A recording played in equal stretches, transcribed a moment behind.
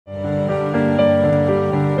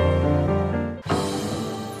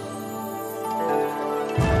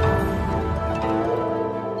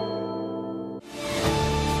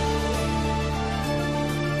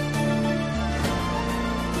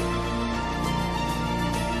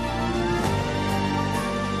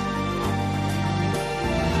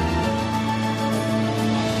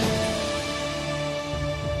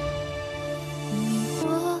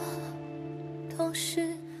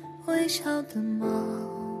小的吗？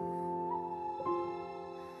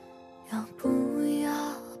要不要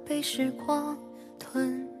被时光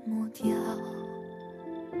吞没掉？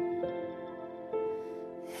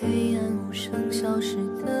黑暗无声消失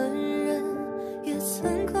的人，也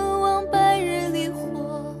曾渴望白日里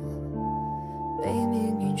活。被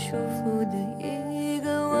命运束缚的一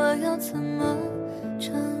个我，要怎么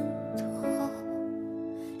挣脱？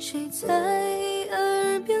谁在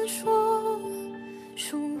耳边说，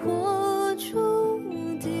说我注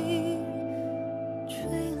定坠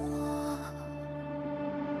落？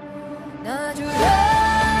那就燃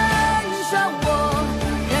烧我，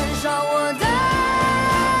燃烧我的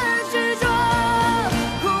执着，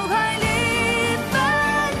苦海里翻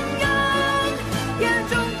涌，眼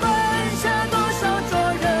中灌下多少灼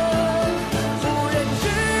热，无人知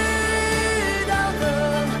道的，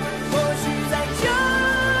或许在纠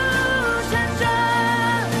缠着，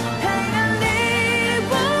黑暗里无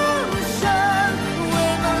声，微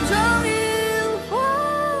光终于化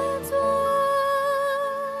作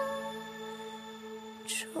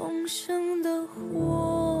重生的火。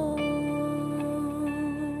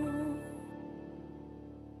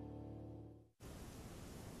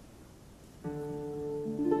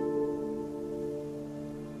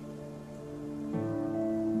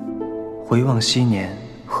回望昔年，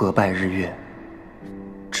何拜日月，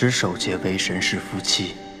执手结为神世夫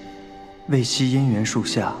妻。为惜姻缘树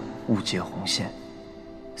下，误结红线，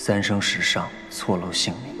三生石上错漏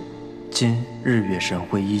姓名。今日月神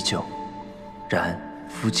辉依旧，然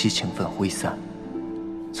夫妻情分挥散。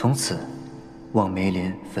从此，望梅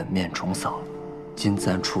林粉面重扫，金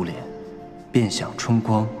簪初敛，便想春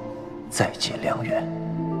光，再结良缘。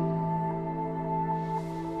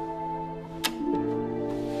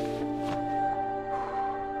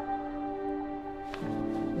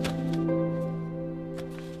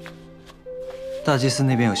大祭司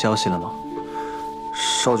那边有消息了吗？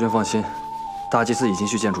少君放心，大祭司已经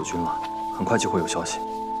去见主君了，很快就会有消息。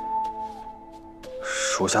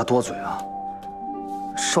属下多嘴啊！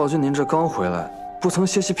少君您这刚回来，不曾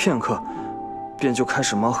歇息片刻，便就开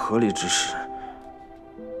始忙和离之事。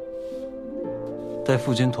待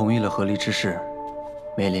父君同意了和离之事，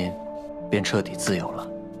梅林便彻底自由了。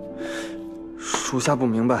属下不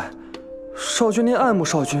明白，少君您爱慕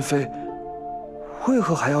少君妃，为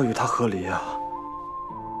何还要与她和离啊？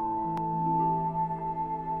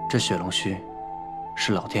这雪龙须，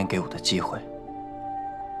是老天给我的机会。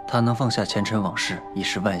他能放下前尘往事，已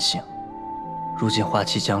是万幸。如今花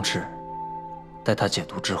期将至，待他解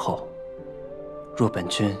毒之后，若本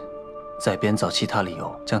君再编造其他理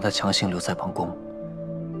由将他强行留在王宫，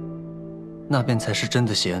那便才是真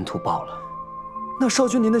的谢恩图报了。那少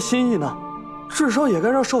君您的心意呢？至少也该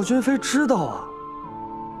让少君妃知道啊。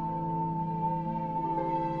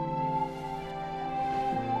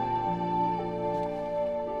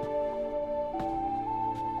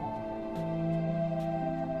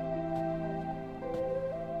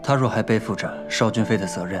他若还背负着少君妃的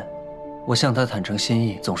责任，我向他坦诚心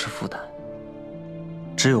意总是负担。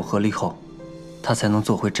只有和离后，他才能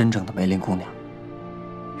做回真正的梅林姑娘，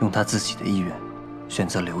用他自己的意愿选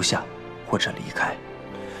择留下或者离开。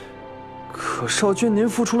可少君您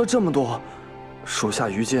付出了这么多，属下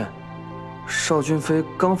愚见，少君妃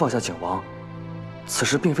刚放下景王，此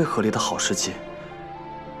时并非和离的好时机。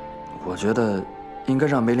我觉得应该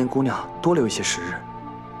让梅林姑娘多留一些时日，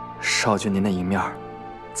少君您的赢面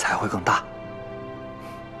才会更大。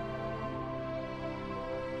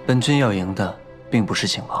本君要赢的并不是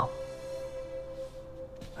景王，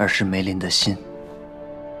而是梅林的心。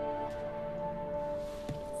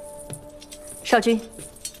少君，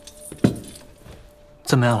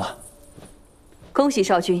怎么样了？恭喜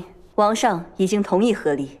少君，王上已经同意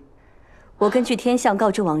和离。我根据天象告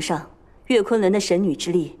知王上，月昆仑的神女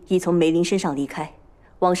之力已从梅林身上离开，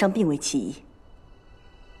王上并未起疑。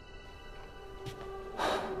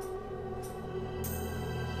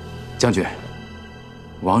将军，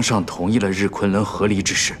王上同意了日昆仑和离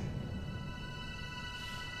之事。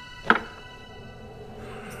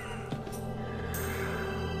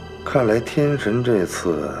看来天神这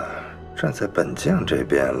次站在本将这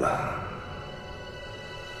边了。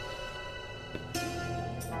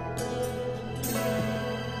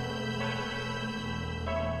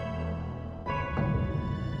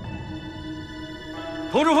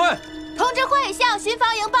同志会，同志会向巡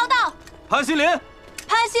防营报道。潘心林，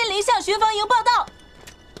潘心林向巡防营报道。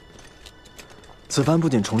此番不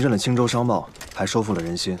仅重振了青州商贸，还收复了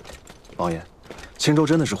人心。王爷，青州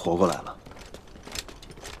真的是活过来了。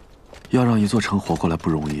要让一座城活过来不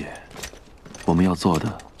容易，我们要做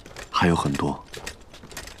的还有很多。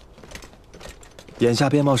眼下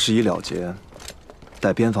边贸事已了结，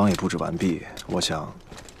待边防也布置完毕，我想，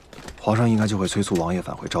皇上应该就会催促王爷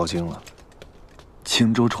返回昭京了。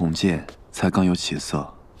青州重建才刚有起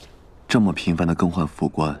色，这么频繁的更换副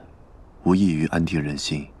官，无异于安定人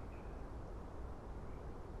心。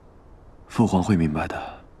父皇会明白的。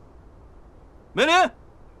梅林，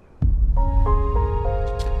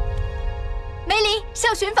梅林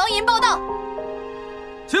向巡防营报道。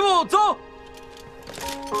齐步走。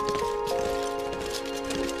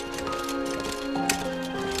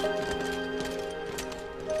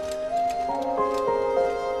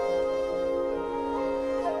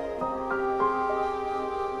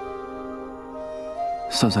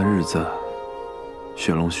算算日子，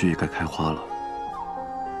雪龙须也该开花了。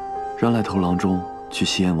让赖头郎中去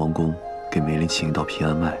西安王宫给梅林请一道平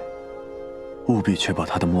安脉，务必确保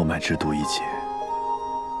他的末脉之毒一解。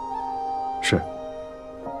是。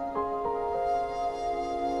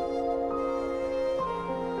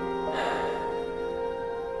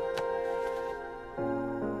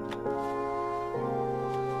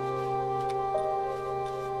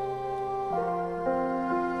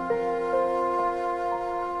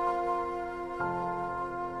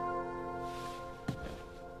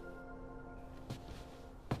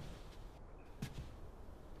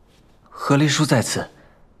和离叔在此，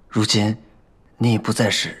如今你已不再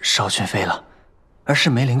是邵群妃了，而是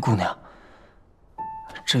梅林姑娘。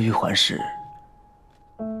这玉环是……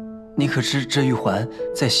你可知这玉环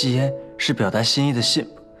在西燕是表达心意的信？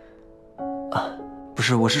啊，不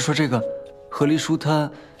是，我是说这个和离叔他……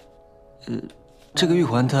这个玉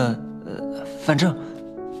环他……反正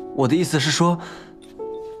我的意思是说……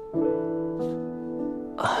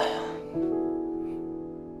哎呀。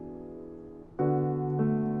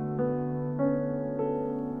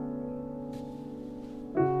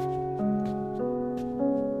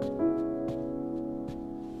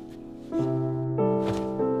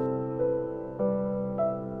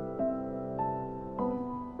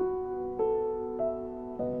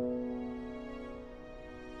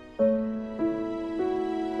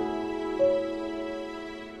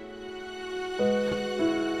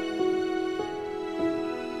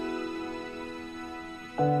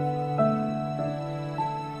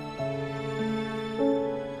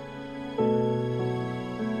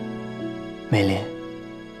梅林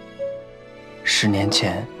，10年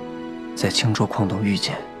前在青州矿洞遇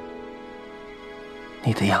见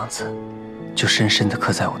你的样子，就深深地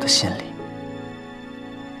刻在我的心里。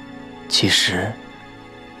其实，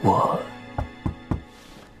我……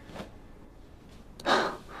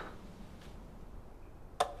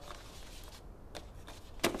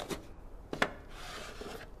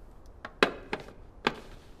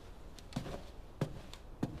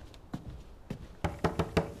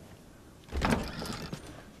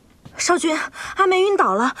少君，阿梅晕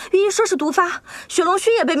倒了，御医说是毒发，雪龙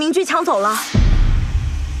须也被明军抢走了。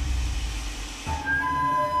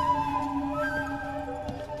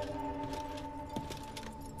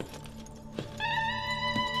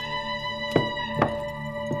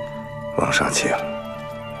王上请。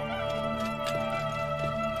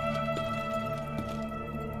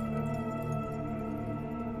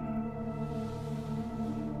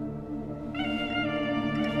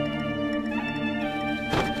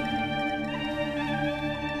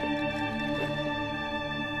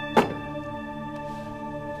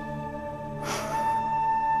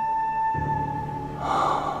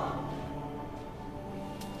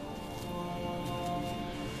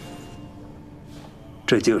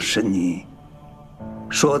这就是你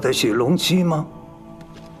说的雪龙须吗？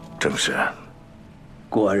正是。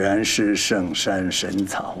果然是圣山神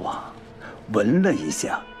草啊！闻了一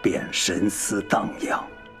下便神思荡漾。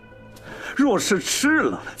若是吃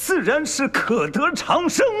了，自然是可得长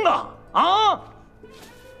生啊！啊！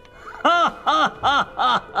哈哈哈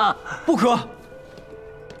哈哈！不可！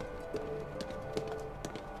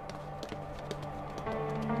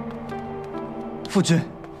父君，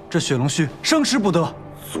这雪龙须生吃不得。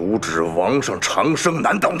阻止王上长生，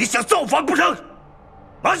难道你想造反不成？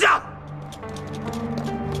拿下！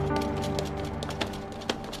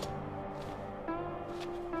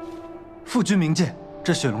父君明鉴，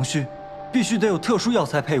这雪龙须必须得有特殊药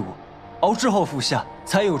材配伍，熬制后服下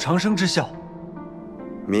才有长生之效。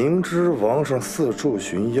明知王上四处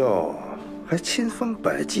寻药，还千方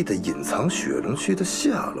百计地隐藏雪龙须的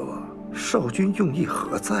下落，少君用意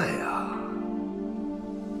何在呀？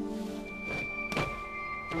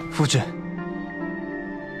夫君，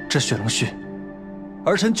这雪龙须，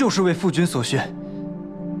儿臣就是为父君所选。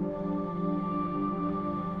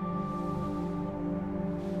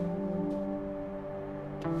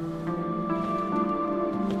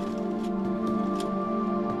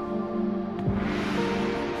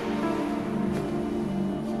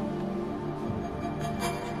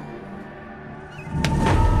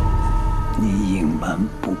你隐瞒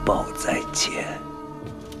不报在前，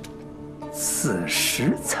此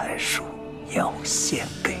时才属要献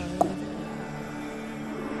给公。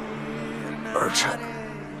儿臣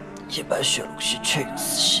也拜雪龙须确有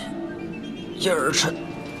此心，因儿臣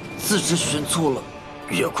自知寻错了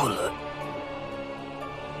岳昆仑，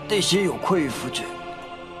内心有愧于夫君，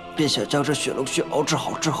便想将这雪龙须熬制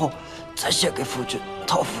好之后，再献给夫君，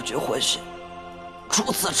讨夫君欢心。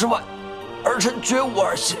除此之外，儿臣绝无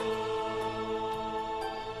二心。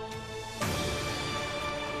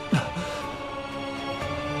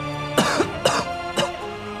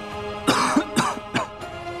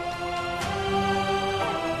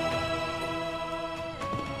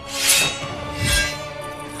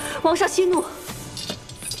皇上息怒。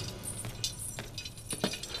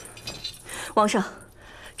皇上，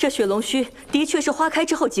这雪龙须的确是花开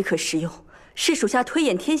之后即可食用，是属下推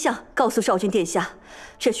演天象，告诉少君殿下，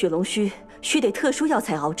这雪龙须须得特殊药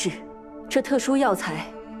材熬制，这特殊药材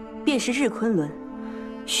便是日昆仑，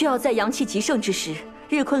需要在阳气极盛之时，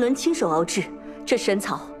日昆仑亲手熬制，这神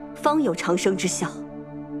草方有长生之效。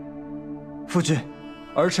夫君，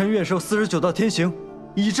儿臣愿受49道天刑，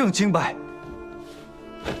以证清白。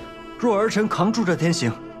若儿臣扛住这天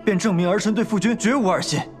刑，便证明儿臣对夫君绝无二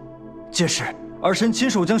心。届时，儿臣亲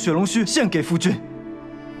手将雪龙须献给夫君。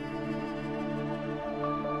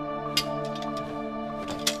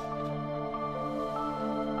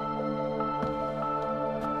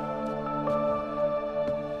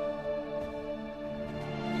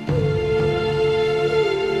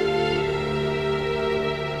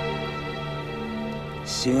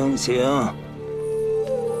行行。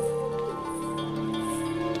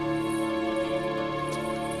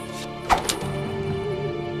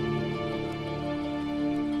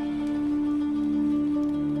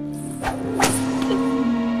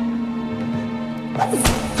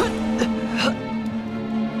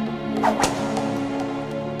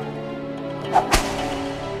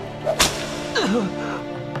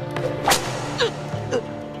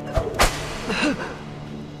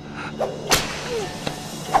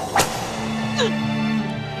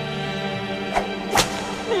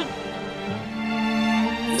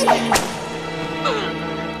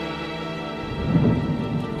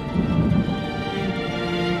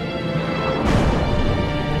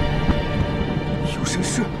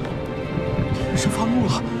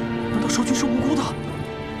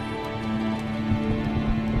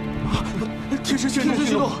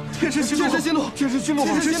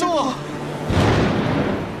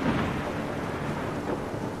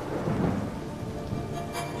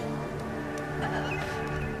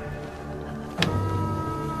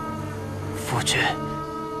夫君，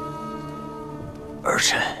儿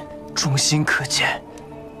臣忠心可见。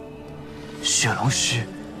雪龙须，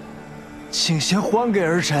请先还给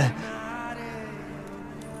儿臣。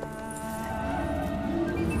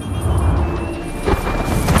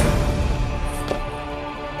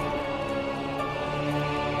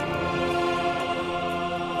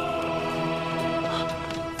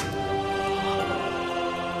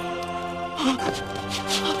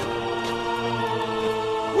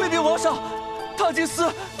未禀王上，大祭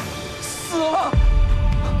司死了。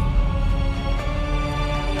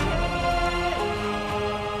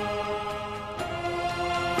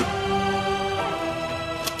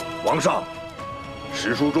王上，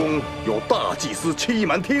史书中有大祭司欺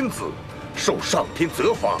瞒天子，受上天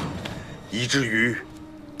责罚，以至于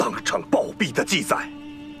当场暴毙的记载。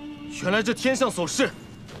原来这天象所示，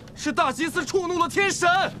是大祭司触怒了天神。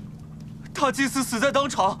大祭司死在当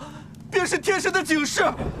场，便是天神的警示。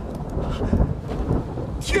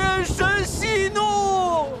天神息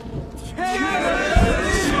怒！天神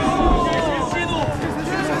息怒！天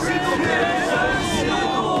神息怒！天神息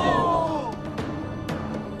怒！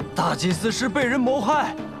大祭司是被人谋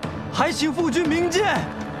害，还请夫君明鉴。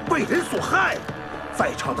被人所害，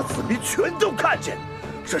在场的子民全都看见，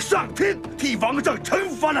是上天替王上惩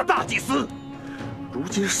罚了大祭司。如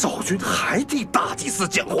今少君还替大祭司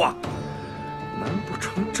讲话，难不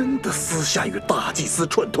成真的私下与大祭司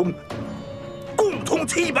串通，共同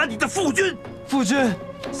欺瞒你的父君？夫君，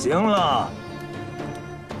行了，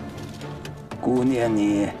姑念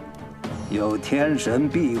你有天神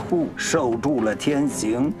庇护，受住了天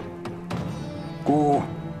刑，姑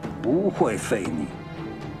不会废你。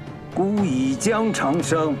姑已将长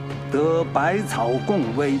生，得百草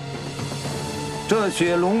共威。这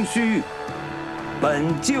雪龙须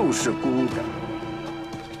本就是姑的，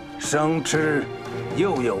生吃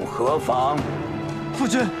又有何妨？夫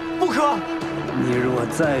君，不可！你若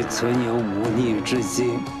再存有忤逆之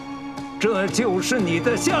心，这就是你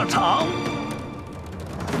的下场。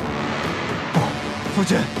不，夫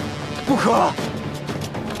君，不可！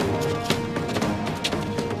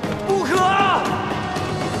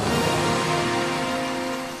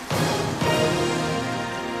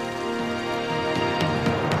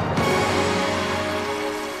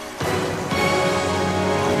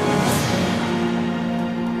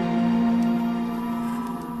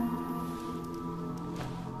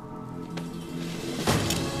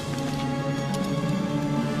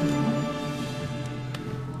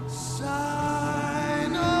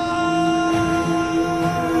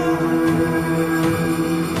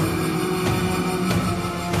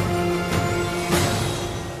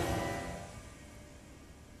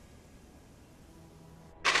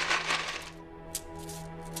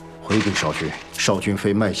回禀少君，少君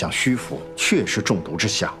妃脉象虚浮，确是中毒之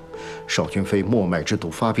下。少君妃末脉之毒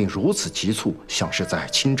发病如此急促，像是在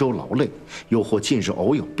青州劳累，又或近日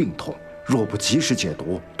偶有病痛。若不及时解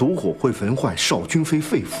毒，毒火会焚坏少君妃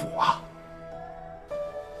肺腑啊！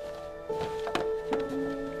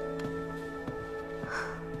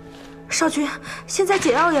少君，现在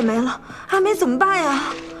解药也没了，阿梅怎么办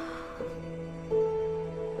呀？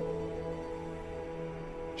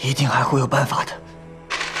一定还会有办法的。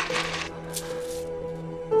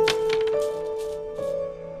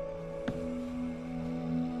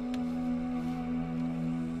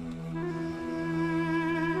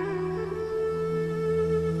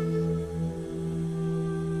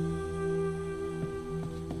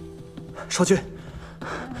少君，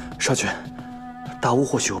少君，大巫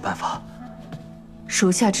或许有办法。属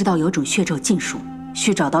下知道有种血咒禁术，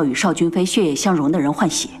需找到与少君妃血液相融的人换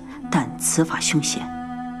血，但此法凶险。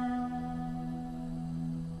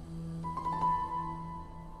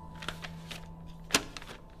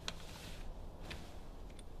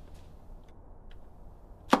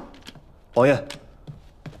王爷，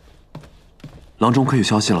郎中可有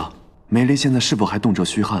消息了？梅林现在是否还动辄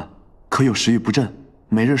虚汗？可有食欲不振？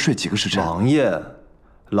每日睡几个时辰？王爷，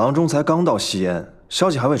郎中才刚到西燕，消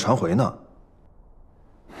息还未传回呢。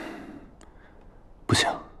不行，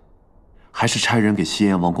还是差人给西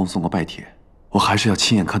燕王宫送个拜帖。我还是要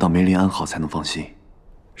亲眼看到梅林安好才能放心。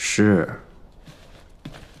是。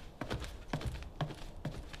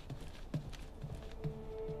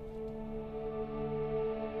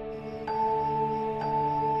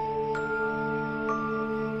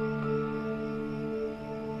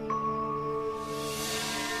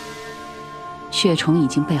血虫已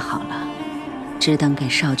经备好了，只等给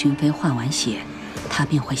少君妃换完血，她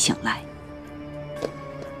便会醒来。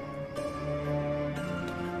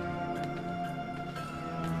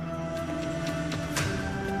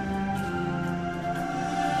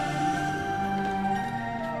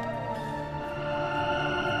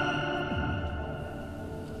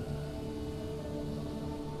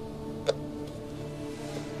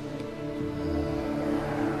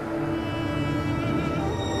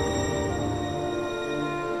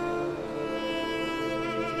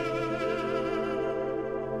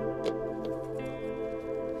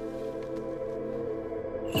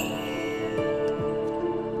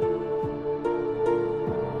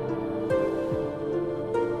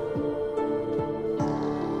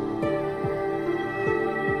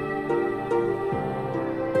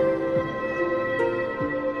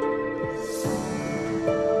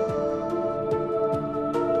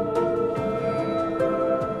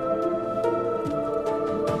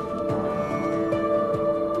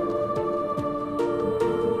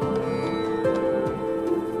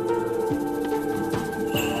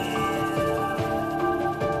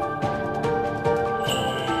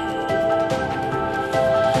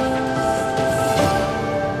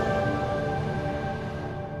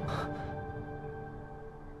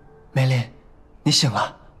梅林，你醒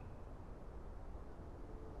了，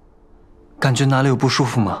感觉哪里有不舒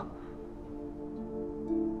服吗？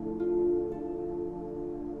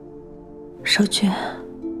少君，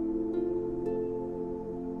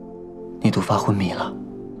你毒发昏迷了，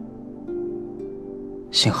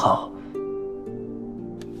幸好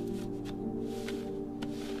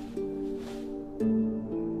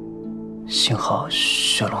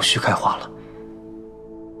血龙须开花了。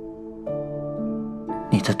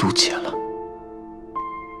你的毒解了。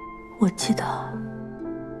我记得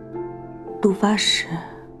毒发时，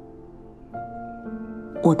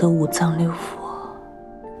我的五脏六腑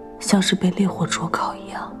像是被烈火灼烤一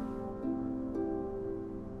样，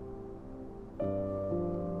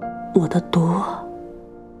我的毒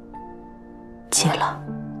解了。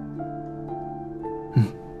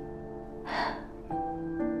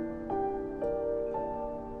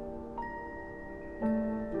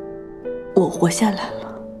我活下来了。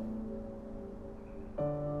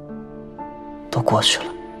都过去了。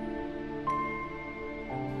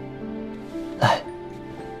来，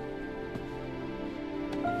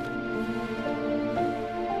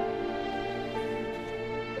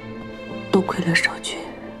多亏了少君，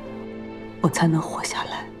我才能活下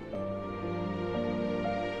来。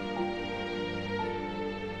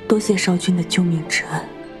多谢少君的救命之恩。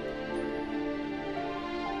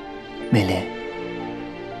梅林，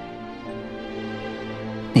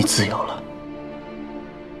你自由了。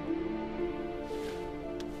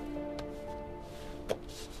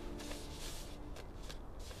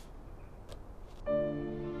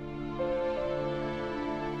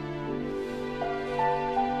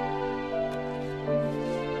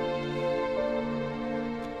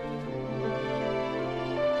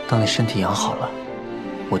等你身体养好了，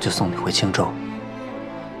我就送你回青州。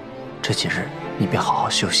这几日你别好好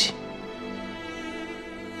休息。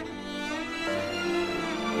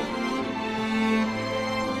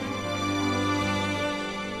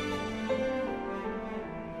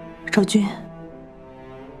少君，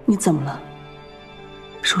你怎么了？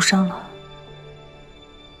受伤了？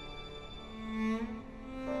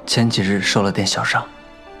前几日受了点小伤，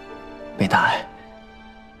没大碍，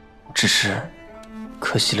只是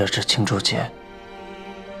可惜了这青州结，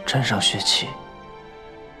沾上血气，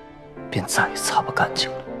便再也擦不干净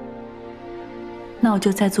了。那我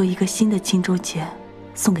就再做一个新的青州结，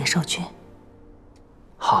送给少君。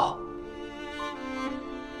好。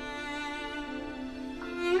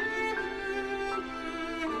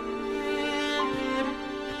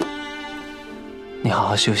你好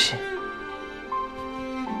好休息。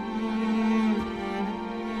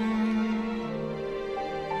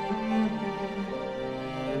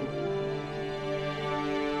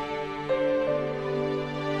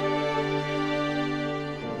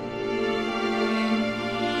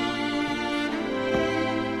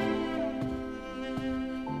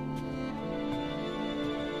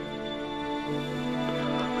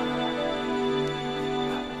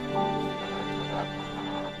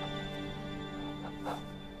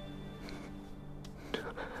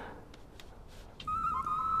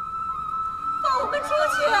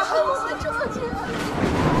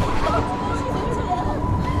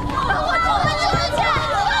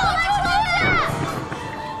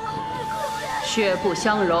血不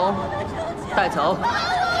相容，带走。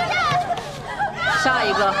下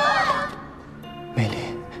一个。美丽，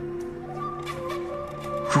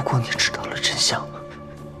如果你知道了真相，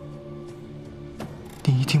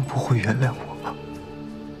你一定不会原谅我，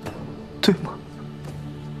对吗？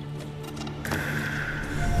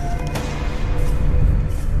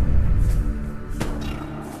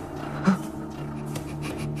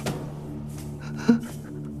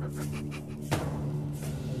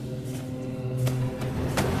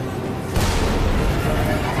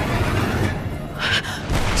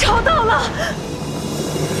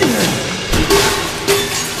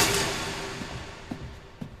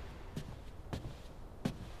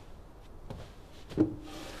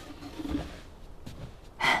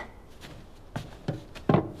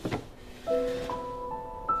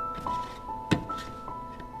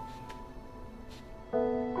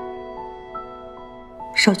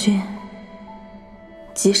少君，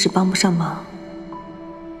即使帮不上忙，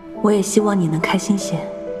我也希望你能开心些。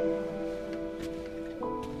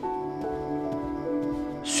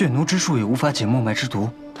血奴之术也无法解末脉之毒。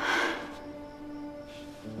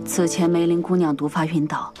此前梅林姑娘毒发晕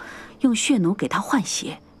倒，用血奴给她换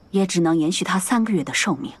血，也只能延续她3个月的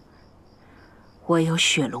寿命。唯有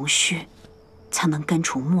血龙须，才能根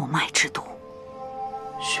除末脉之毒。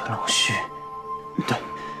血龙须，对，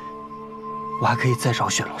我还可以再找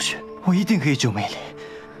血龙须，我一定可以救美丽。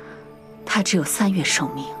她只有3月寿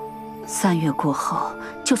命，3月过后，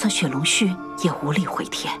就算血龙须也无力回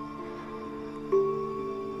天。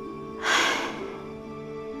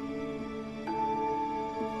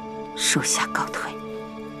属下告退。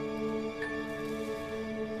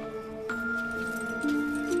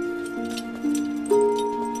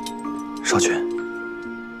少君，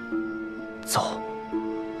走。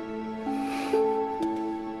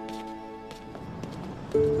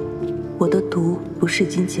我的毒不是已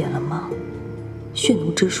经解了吗？血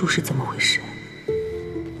奴之术是怎么回事？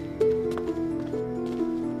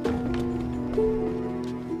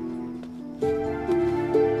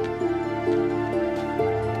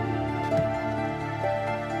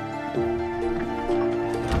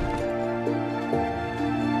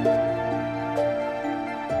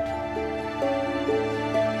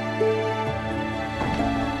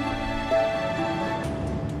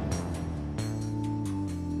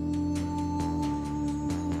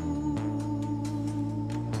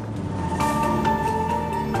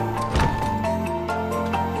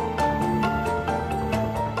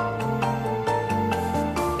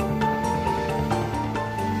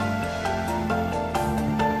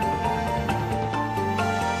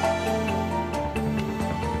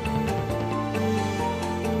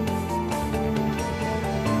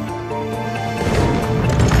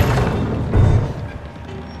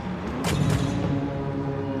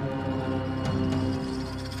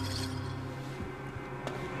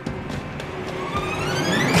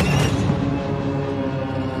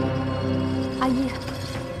阿姨，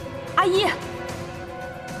阿姨，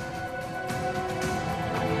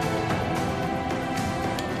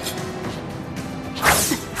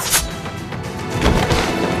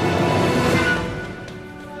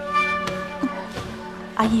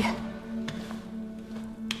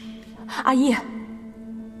阿姨，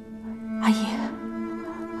姨，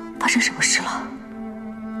发生什么事了？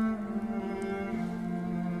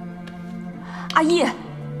阿姨，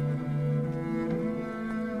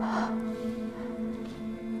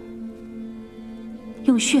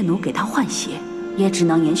用血奴给他换血，也只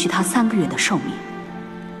能延续他3个月的寿命。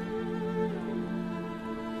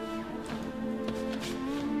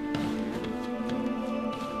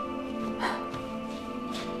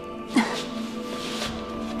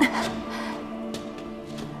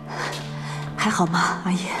还好吗，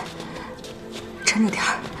阿姨？撑着点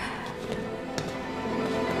儿。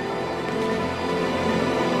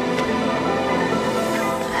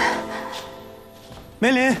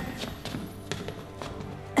梅林，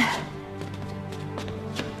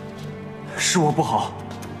是我不好，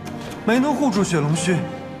没能护住雪龙须。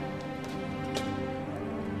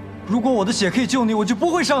如果我的血可以救你，我就不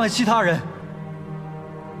会伤害其他人。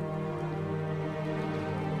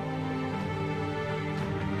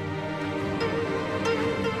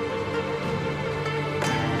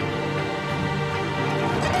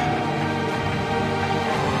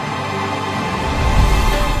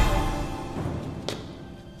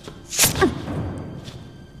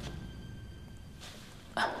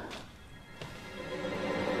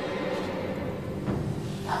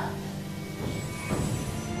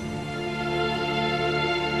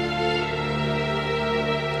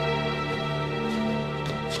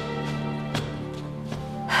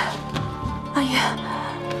阿姨，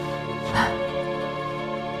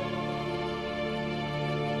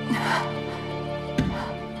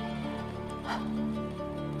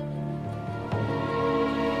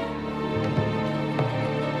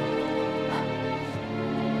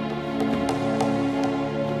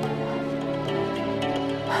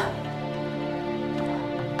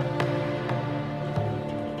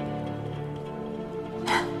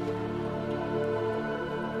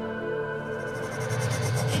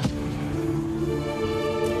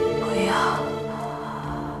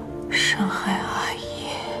伤害阿姨。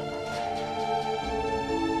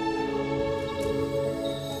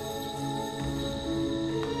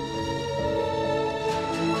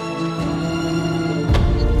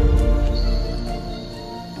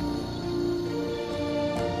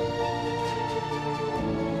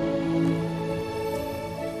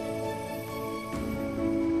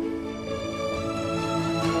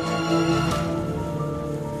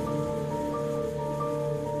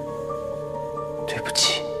对不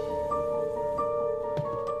起。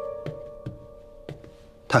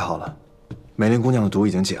太好了，梅林姑娘的毒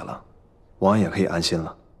已经解了，王爷也可以安心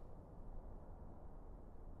了。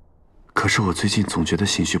可是我最近总觉得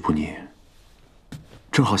心绪不宁。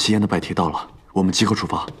正好西燕的摆题到了，我们即刻出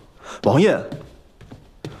发。王爷，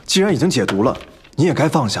既然已经解毒了，你也该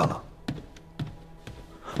放下了。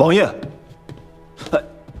王爷，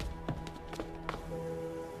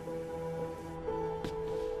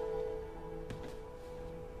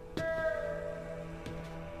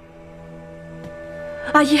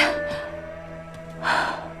阿姨，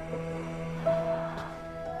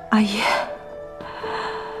阿姨，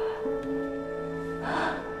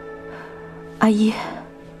阿姨，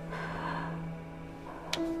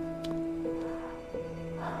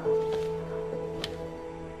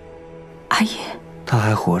阿姨，他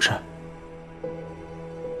还活着。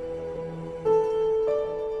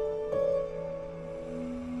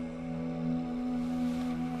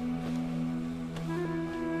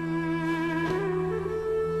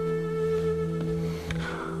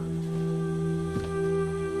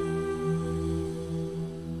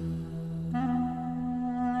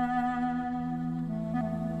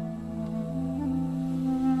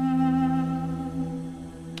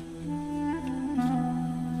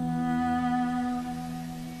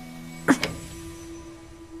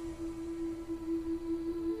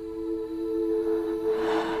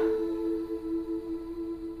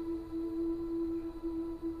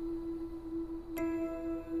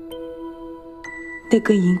那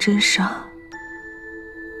根银针上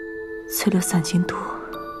淬了散金毒，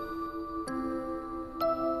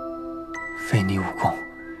非你武功，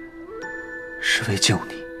是为救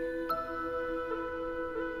你。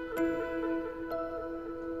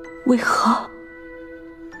为何？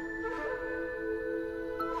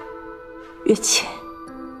月琴，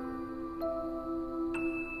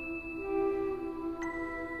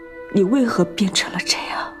你为何变成了这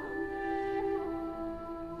样？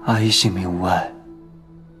阿姨性命无碍，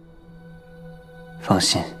放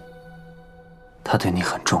心，她对你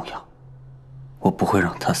很重要，我不会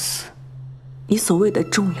让她死。你所谓的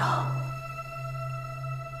重要，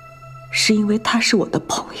是因为他是我的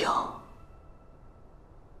朋友，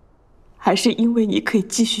还是因为你可以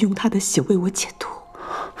继续用他的血为我解毒？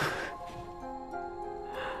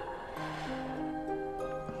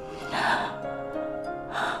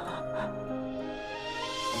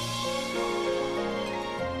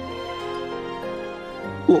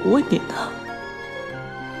我问你呢，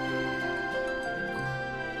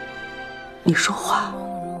你说话。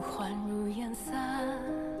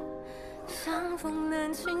相逢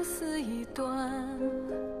能情丝一段，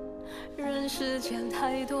人世间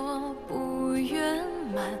太多不圆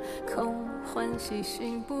满，空欢喜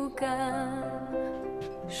心不甘。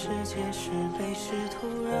世界是悲是突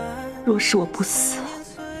然，若是我不死，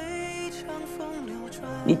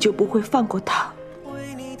你就不会放过他，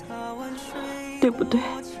对不对？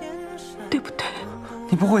对不对？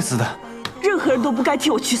你不会死的。任何人都不该替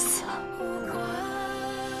我去死。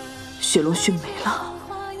雪龙须没了，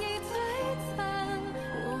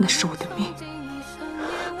那是我的命。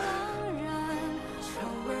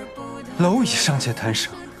蝼蚁尚且贪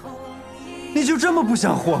生，你就这么不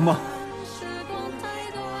想活吗？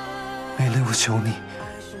美丽，我求你，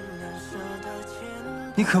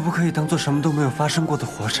你可不可以当做什么都没有发生过的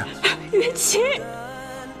活着？雨晴，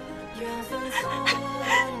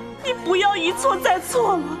你不要一错再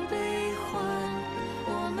错了。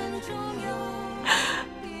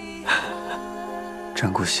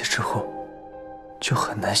沾过血之后，就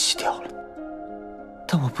很难洗掉了。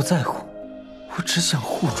但我不在乎，我只想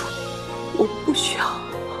护住你。我不需要，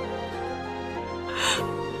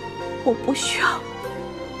我不需要。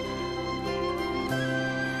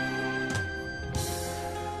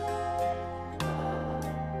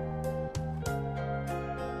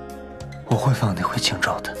我会放你回青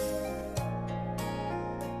州的，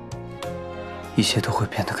一切都会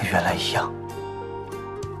变得跟原来一样。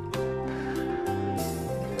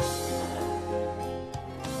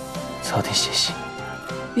早点歇息。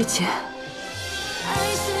月琴，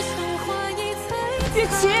月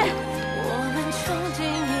琴，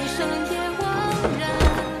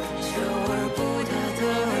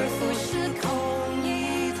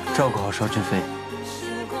照顾好邵俊飞，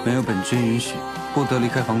没有本君允许，不得离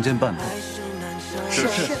开房间半步。是。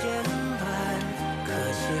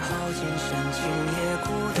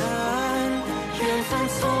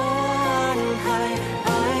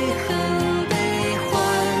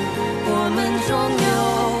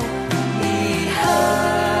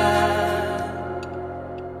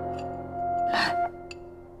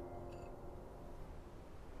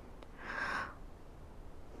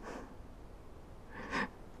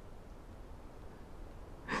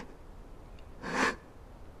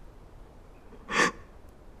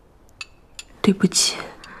对不起，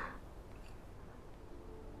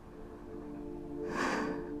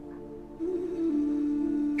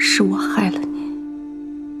是我害了你。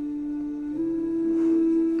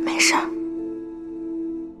没事儿，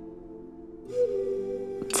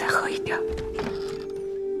再喝一点。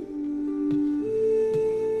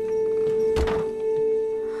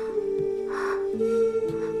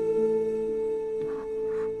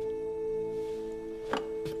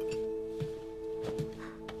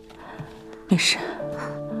没事，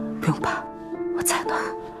不用怕，我在呢。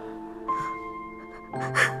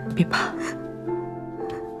别怕，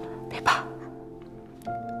别怕。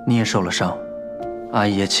你也受了伤，阿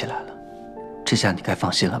姨也起来了，这下你该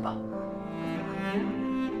放心了吧？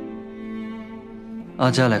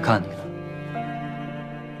阿佳来看你了。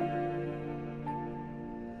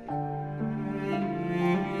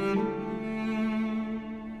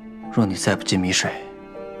若你再不进迷水，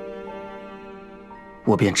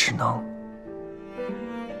我便只能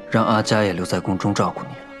让阿佳也留在宫中照顾你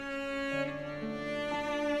了。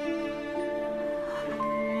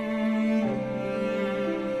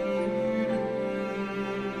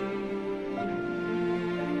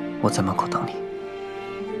我在门口等你。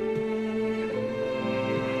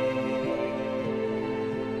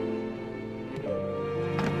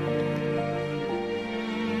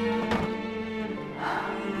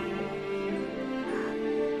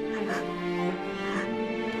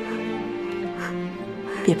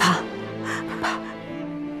别怕，别怕，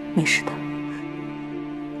没事的。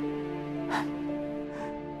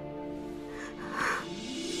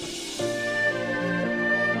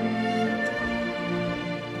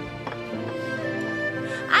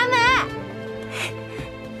阿美，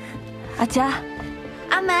阿佳，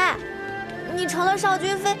阿美，你成了邵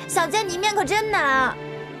君妃，想见你一面可真难。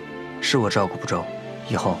是我照顾不周，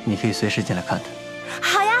以后你可以随时进来看他。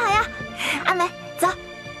好呀，好呀，阿美，走。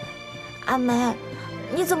阿美。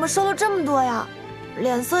你怎么瘦了这么多呀？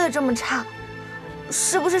脸色也这么差，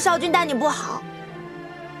是不是少君待你不好？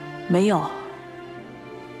没有，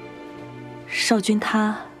少君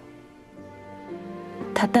他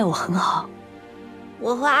待我很好。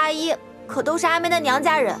我和阿姨可都是阿梅的娘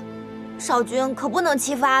家人，少君可不能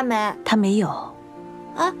欺负阿梅。他没有。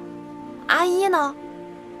啊，阿姨呢？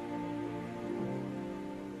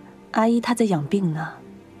阿姨她在养病呢，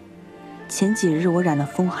前几日我染了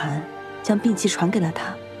风寒，将病气传给了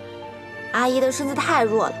他。阿姨的身子太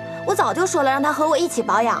弱了，我早就说了让她和我一起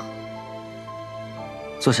保养。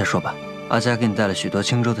坐下说吧，阿佳给你带了许多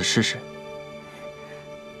青州的吃食。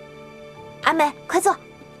阿美，快坐。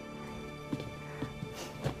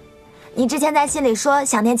你之前在信里说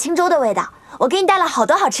想念青州的味道，我给你带了好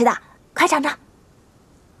多好吃的，快尝尝。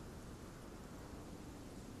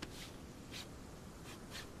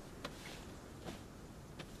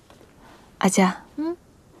阿佳，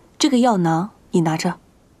这个药囊你拿着。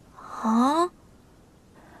啊，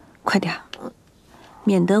快点，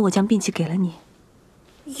免得我将病气给了你。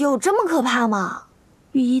有这么可怕吗？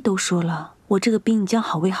御医都说了，我这个病将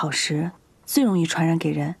好危好时，最容易传染给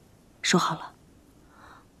人。收好了。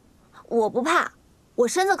我不怕，我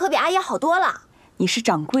身子可比阿姨好多了。你是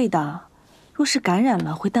掌柜的，若是感染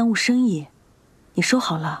了会耽误生意。你收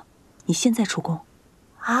好了，你现在出宫。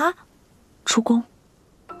啊？出宫。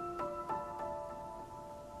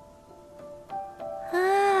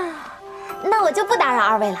那我就不打扰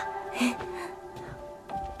二位了。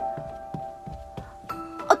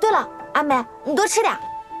哦，对了，阿美，你多吃点。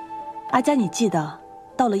阿佳，你记得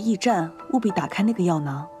到了驿站务必打开那个药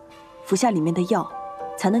囊，服下里面的药，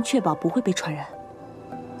才能确保不会被传染。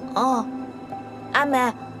哦，阿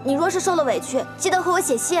美，你若是受了委屈，记得和我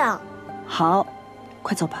写信啊。好，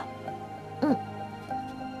快走吧。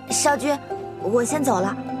少君，我先走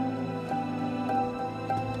了。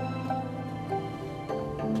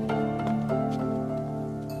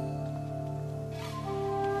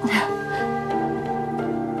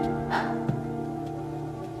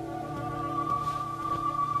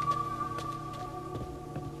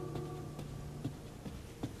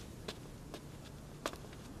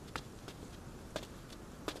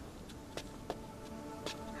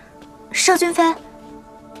少君妃，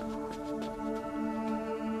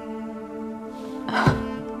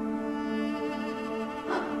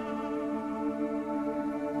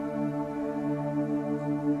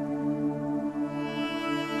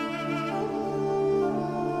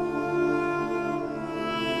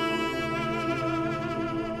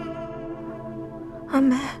阿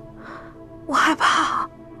美，我害怕。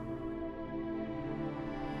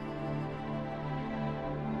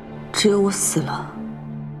只有我死了，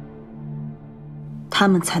他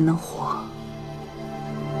们才能活。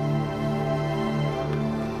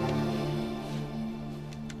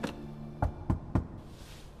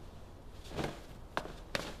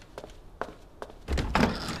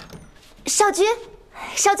少君，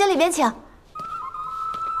少君里边请。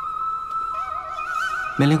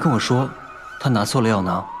梅林跟我说，他拿错了药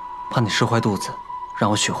囊，怕你吃坏肚子，让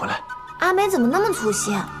我取回来。阿美怎么那么粗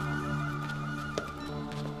心？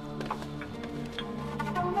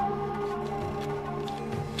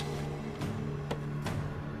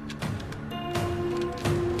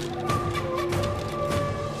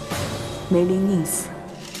梅林宁死，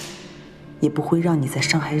也不会让你再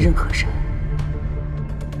伤害任何人。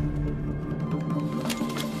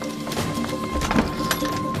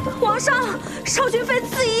皇上，少君妃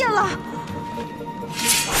自缢了。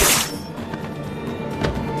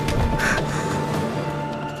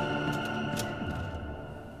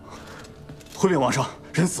回禀王上，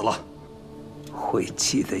人死了。晦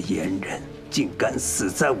气的阉人，竟敢死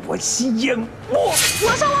在我西燕窝！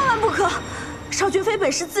王上万万不可！少君妃本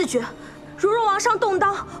是自觉。如若王上动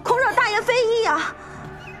刀，恐惹大言非议啊！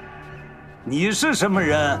你是什么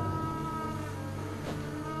人？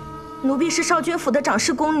奴婢是少君府的长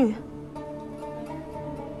侍宫女。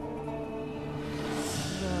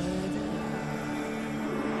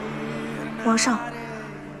皇上，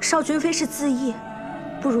少君妃是自缢，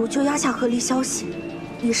不如就压下和离消息，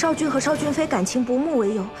以少君和少君妃感情不睦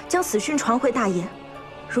为由，将死讯传回大燕，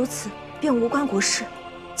如此便无关国事，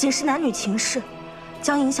仅是男女情事。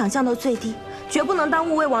将影响降到最低，绝不能耽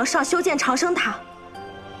误为王上修建长生塔。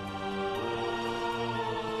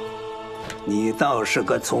你倒是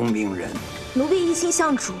个聪明人。奴婢一心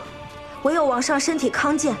向主，唯有王上身体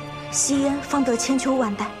康健，西燕方得千秋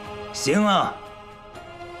万代。行啊，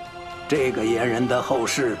这个阉人的后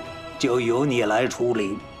事就由你来处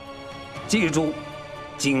理。记住，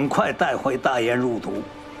尽快带回大燕入土，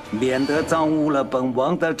免得脏污了本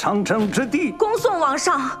王的长城之地。恭送王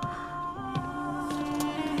上。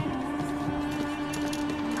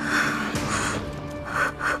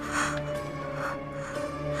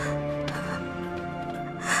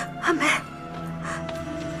阿美，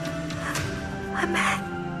阿美，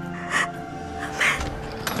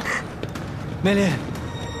梅林，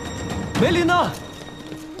梅林呢？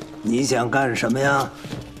你想干什么呀？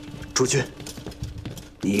主君，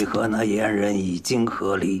你和那阉人已经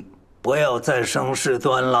和离，不要再生事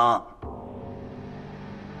端了。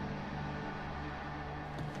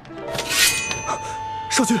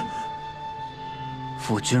少君，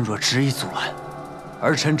父君若执意阻拦，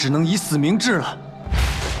儿臣只能以死明志了。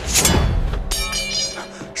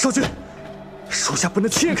少君，属下不能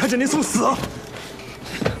亲眼看着您送死啊！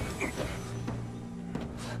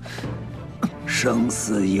生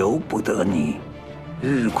死由不得你，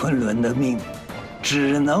日昆仑的命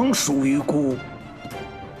只能属于孤。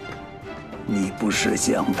你不是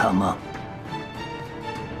想他吗？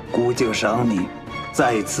孤就赏你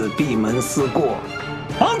在此闭门思过，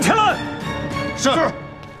绑起来。是。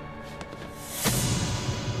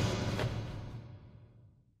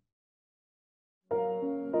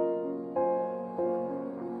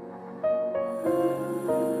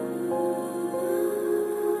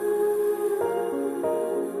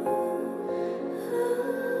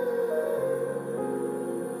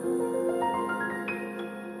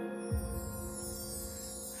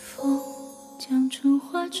将春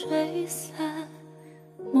花吹散，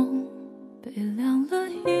梦被凉了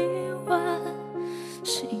一晚，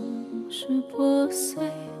心事破碎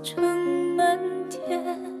成漫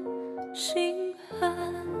天星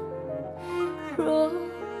汉。若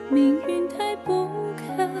命运太不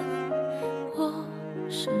堪，我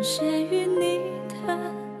深陷于泥潭，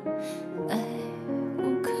爱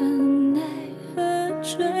无可奈何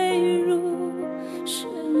坠入深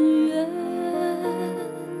渊。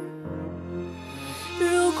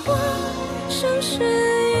如果生是一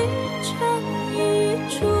场已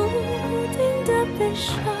注定的悲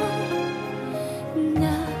伤，那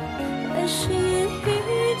爱是一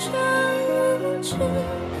场无止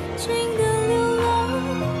境的流浪。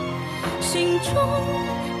心中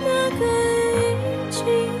那个已经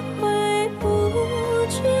回不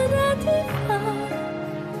去的地方，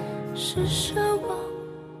是奢望，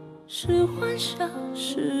是幻想，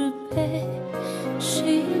是被熄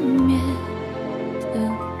灭的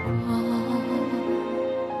光。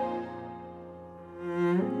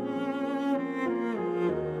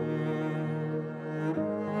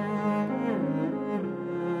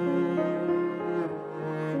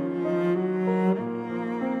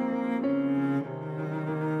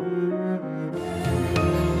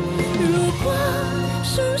如果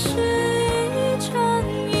生是一场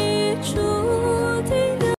已注定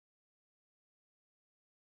的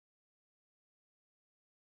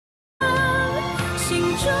心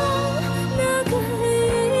中那个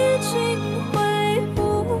已经回不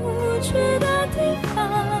去的地方，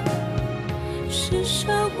是奢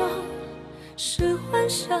望，是幻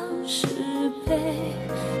想，是被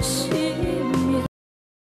熄灭，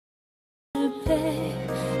是被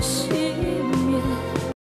熄灭。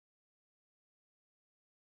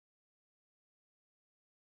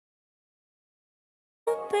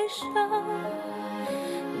悲伤，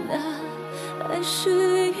那爱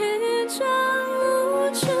是一场无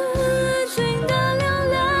止境的流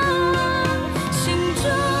浪。心中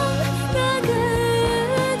那个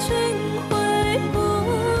已经回不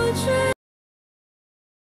去、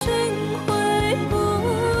已经回不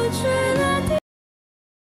去的地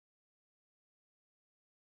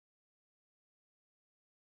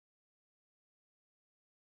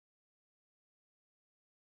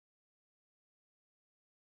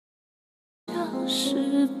方，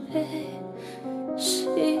是被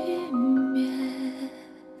熄